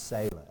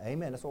 Selah.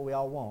 Amen. That's what we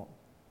all want.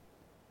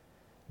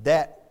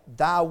 That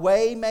thy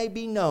way may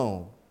be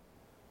known.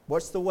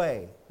 What's the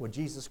way? Well,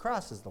 Jesus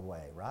Christ is the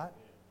way, right?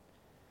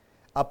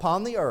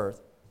 Upon the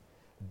earth,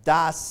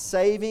 thy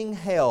saving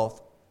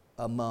health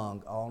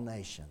among all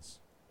nations.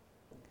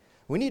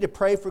 We need to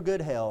pray for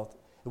good health.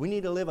 We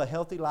need to live a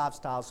healthy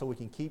lifestyle so we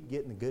can keep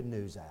getting the good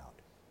news out.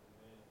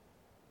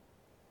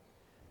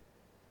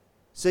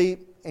 See,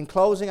 in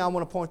closing, I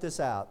want to point this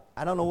out.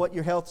 I don't know what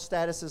your health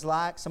status is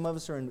like. Some of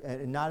us are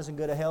not as in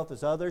good a health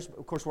as others.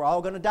 Of course, we're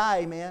all going to die,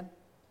 amen?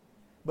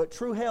 But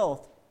true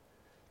health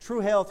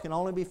can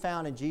only be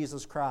found in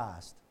Jesus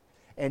Christ.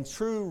 And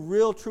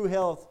real true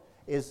health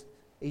is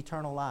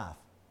eternal life.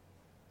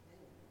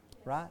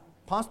 Right?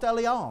 Ponce de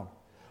Leon.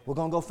 We're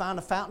going to go find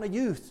the fountain of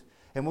youth.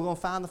 And we're going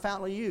to find the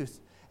fountain of youth.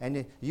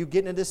 And you get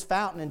into this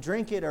fountain and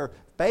drink it or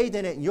bathe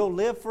in it and you'll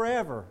live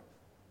forever.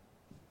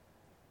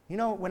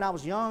 When I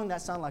was young,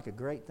 that sounded like a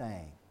great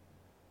thing.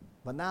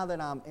 But now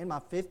that I'm in my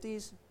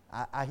 50s,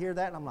 I hear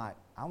that and I'm like,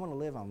 I want to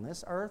live on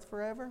this earth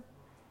forever?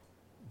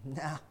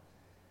 Nah.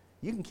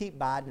 You can keep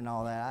Biden and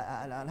all that.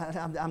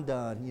 I'm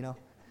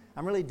done,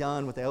 I'm really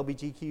done with the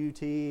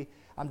LGBTQT.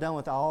 I'm done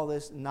with all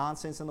this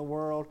nonsense in the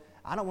world.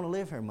 I don't want to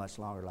live here much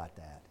longer like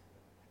that.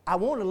 I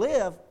want to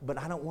live, but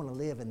I don't want to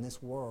live in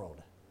this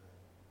world.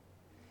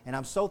 And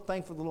I'm so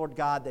thankful to the Lord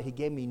God that he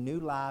gave me new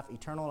life,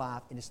 eternal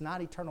life. And it's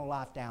not eternal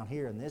life down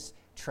here in this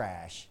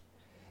trash.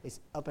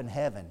 It's up in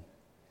heaven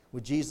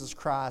with Jesus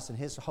Christ and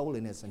His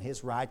holiness and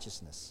His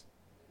righteousness.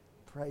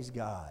 Praise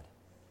God.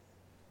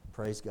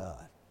 Praise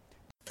God.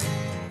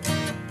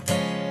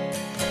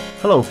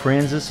 Hello,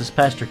 friends. This is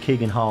Pastor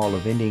Keegan Hall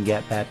of Indian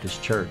Gap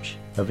Baptist Church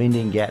of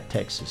Indian Gap,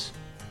 Texas.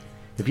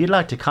 If you'd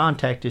like to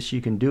contact us,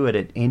 you can do it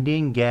at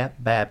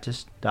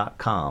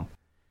IndianGapBaptist.com.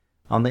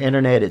 On the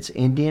internet, it's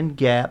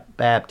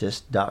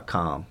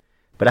IndianGapBaptist.com.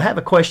 But I have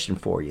a question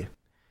for you.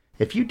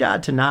 If you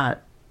died tonight,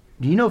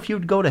 do you know if you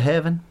would go to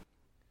heaven?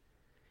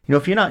 You know,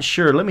 if you're not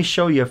sure, let me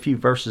show you a few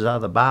verses out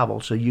of the Bible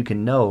so you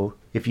can know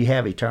if you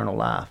have eternal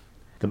life.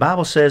 The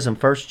Bible says in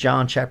 1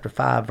 John chapter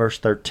 5, verse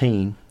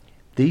 13,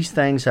 "These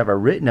things have I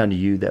written unto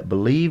you that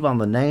believe on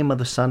the name of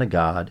the Son of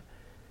God,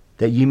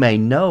 that you may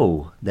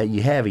know that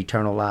you have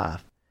eternal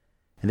life,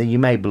 and that you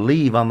may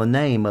believe on the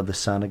name of the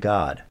Son of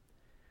God."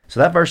 So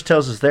that verse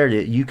tells us there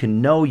that you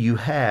can know you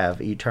have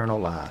eternal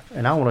life.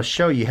 And I want to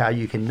show you how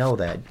you can know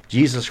that.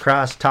 Jesus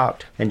Christ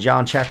talked in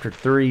John chapter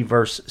 3,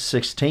 verse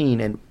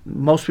 16, and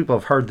most people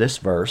have heard this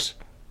verse.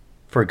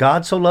 "For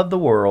God so loved the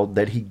world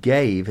that He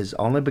gave His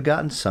only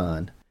begotten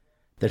Son,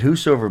 that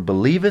whosoever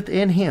believeth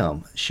in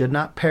Him should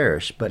not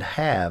perish, but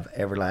have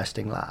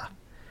everlasting life."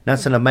 Now,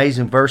 it's an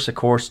amazing verse, of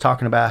course,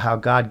 talking about how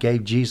God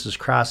gave Jesus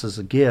Christ as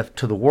a gift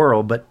to the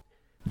world, but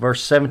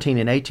verse 17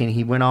 and 18,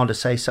 he went on to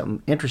say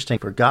something interesting.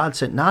 "For God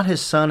sent not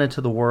His Son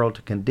into the world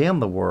to condemn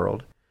the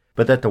world,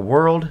 but that the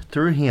world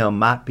through Him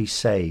might be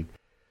saved."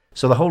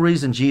 So the whole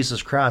reason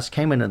Jesus Christ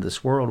came into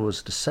this world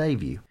was to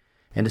save you,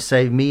 and to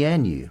save me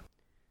and you.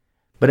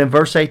 But in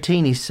verse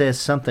 18, he says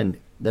something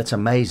that's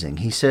amazing.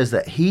 He says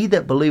that he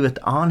that believeth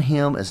on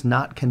Him is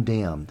not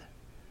condemned.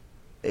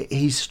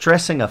 He's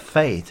stressing a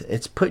faith.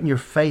 It's putting your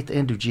faith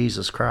into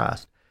Jesus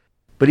Christ.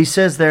 But he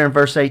says there in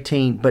verse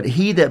 18, "But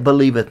he that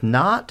believeth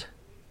not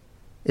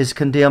is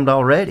condemned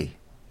already,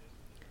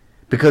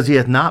 because he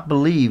hath not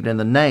believed in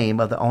the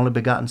name of the only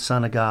begotten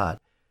Son of God."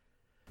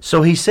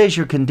 So he says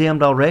you're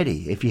condemned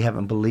already if you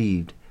haven't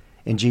believed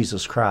in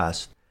Jesus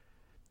Christ.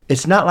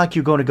 It's not like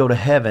you're going to go to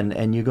heaven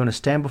and you're going to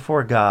stand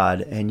before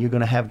God and you're going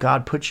to have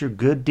God put your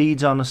good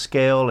deeds on the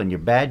scale and your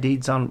bad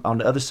deeds on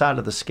the other side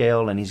of the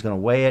scale, and He's going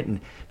to weigh it, and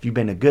if you've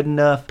been a good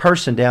enough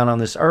person down on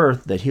this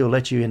earth that He'll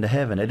let you into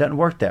heaven. It doesn't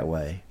work that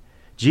way.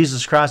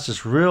 Jesus Christ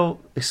is real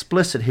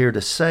explicit here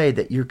to say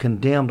that you're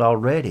condemned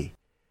already.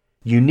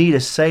 You need a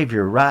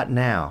Savior right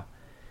now.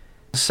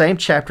 Same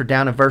chapter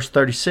down in verse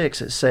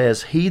 36, it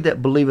says, "He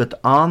that believeth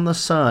on the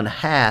Son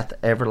hath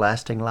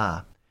everlasting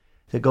life."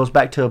 It goes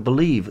back to a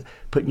believe,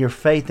 putting your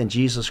faith in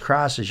Jesus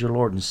Christ as your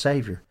Lord and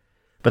Savior.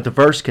 But the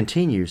verse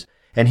continues,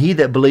 "And he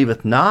that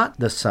believeth not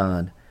the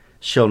Son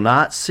shall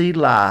not see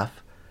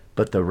life,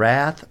 but the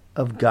wrath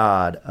of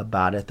God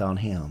abideth on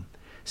him."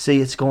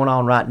 See, it's going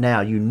on right now.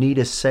 You need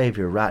a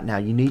Savior right now.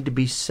 You need to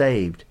be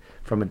saved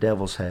from a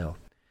devil's hell.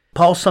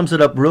 Paul sums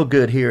it up real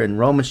good here in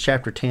Romans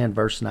chapter 10,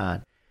 verse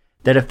 9,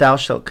 "That if thou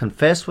shalt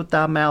confess with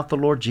thy mouth the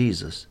Lord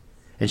Jesus,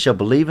 and shalt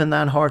believe in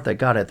thine heart that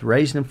God hath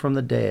raised Him from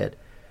the dead,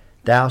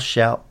 thou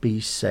shalt be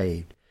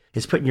saved."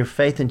 It's putting your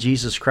faith in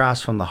Jesus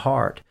Christ from the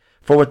heart.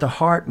 "For with the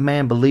heart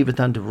man believeth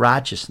unto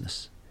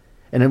righteousness,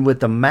 and then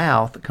with the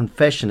mouth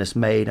confession is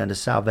made unto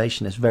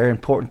salvation." It's very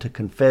important to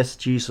confess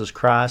Jesus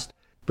Christ,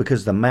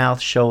 because the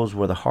mouth shows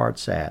where the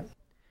heart's at.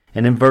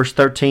 And in verse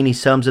 13, he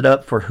sums it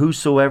up, "For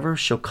whosoever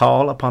shall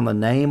call upon the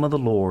name of the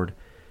Lord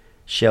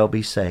shall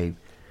be saved."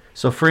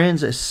 So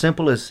friends, as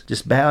simple as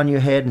just bowing your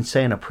head and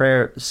saying a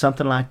prayer,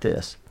 something like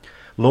this: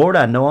 "Lord,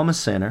 I know I'm a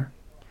sinner.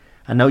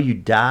 I know you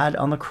died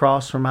on the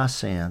cross for my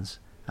sins.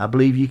 I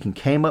believe you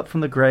came up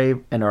from the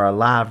grave and are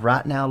alive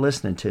right now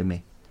listening to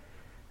me.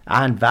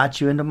 I invite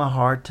you into my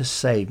heart to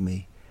save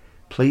me.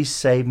 Please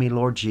save me,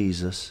 Lord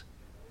Jesus.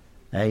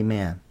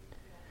 Amen."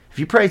 If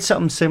you prayed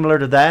something similar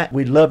to that,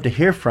 we'd love to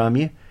hear from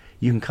you.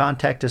 You can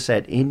contact us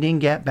at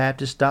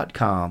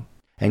IndianGapBaptist.com.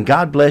 And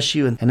God bless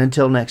you, and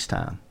until next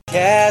time.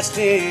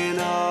 Casting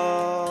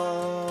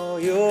all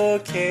your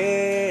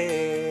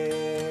care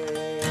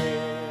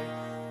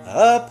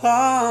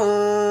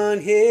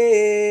upon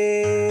Him.